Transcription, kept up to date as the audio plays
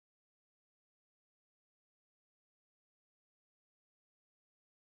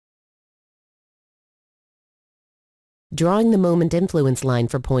Drawing the moment influence line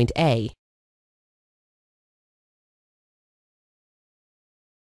for point A,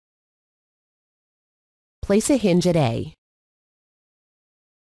 place a hinge at A.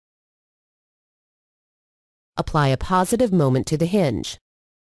 Apply a positive moment to the hinge.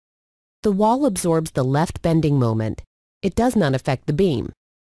 The wall absorbs the left bending moment. It does not affect the beam.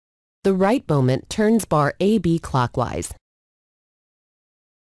 The right moment turns bar AB clockwise.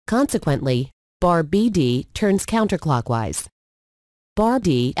 Consequently, bar BD turns counterclockwise. Bar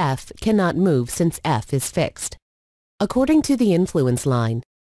DF cannot move since F is fixed. According to the influence line,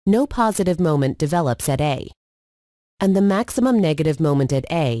 no positive moment develops at A, and the maximum negative moment at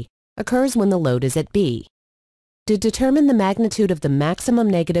A occurs when the load is at B. To determine the magnitude of the maximum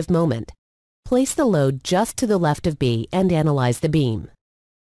negative moment, place the load just to the left of B and analyze the beam.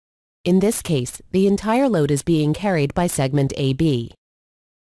 In this case, the entire load is being carried by segment AB.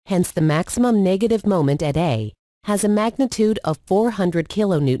 Hence, the maximum negative moment at A has a magnitude of 400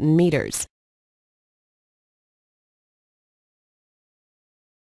 kilonewton meters.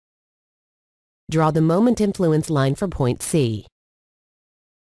 Draw the moment influence line for point C.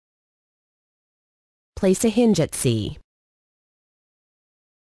 Place a hinge at C.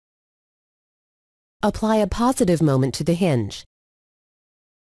 Apply a positive moment to the hinge.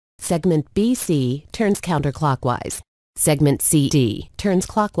 Segment BC turns counterclockwise. Segment CD turns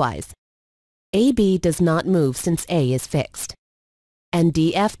clockwise. AB does not move since A is fixed, and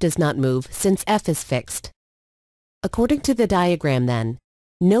DF does not move since F is fixed. According to the diagram then,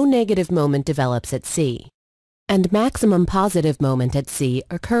 no negative moment develops at C, and maximum positive moment at C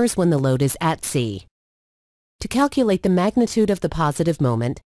occurs when the load is at C. To calculate the magnitude of the positive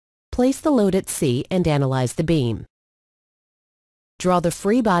moment, place the load at C and analyze the beam. Draw the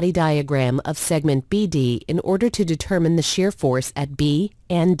free body diagram of segment BD in order to determine the shear force at B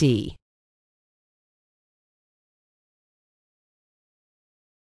and D.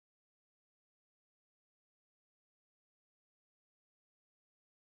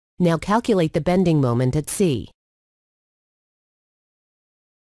 Now calculate the bending moment at C.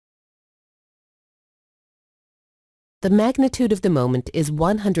 The magnitude of the moment is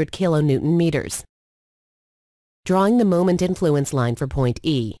 100 kilonewton meters. Drawing the moment influence line for point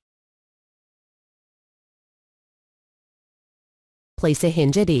E. Place a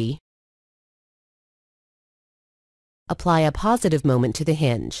hinge at E. Apply a positive moment to the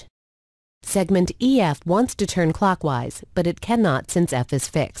hinge. Segment EF wants to turn clockwise, but it cannot since F is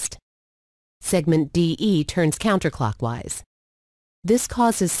fixed. Segment DE turns counterclockwise. This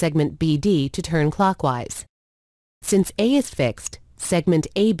causes segment BD to turn clockwise. Since A is fixed, segment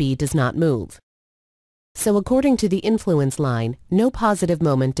AB does not move. So according to the influence line, no positive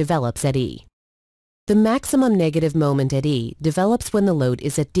moment develops at E. The maximum negative moment at E develops when the load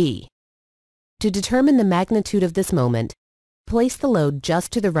is at D. To determine the magnitude of this moment, place the load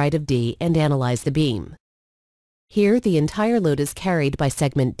just to the right of D and analyze the beam. Here, the entire load is carried by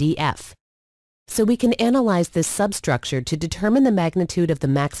segment DF. So we can analyze this substructure to determine the magnitude of the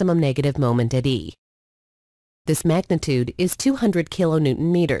maximum negative moment at E. This magnitude is 200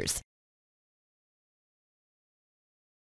 kilonewton meters.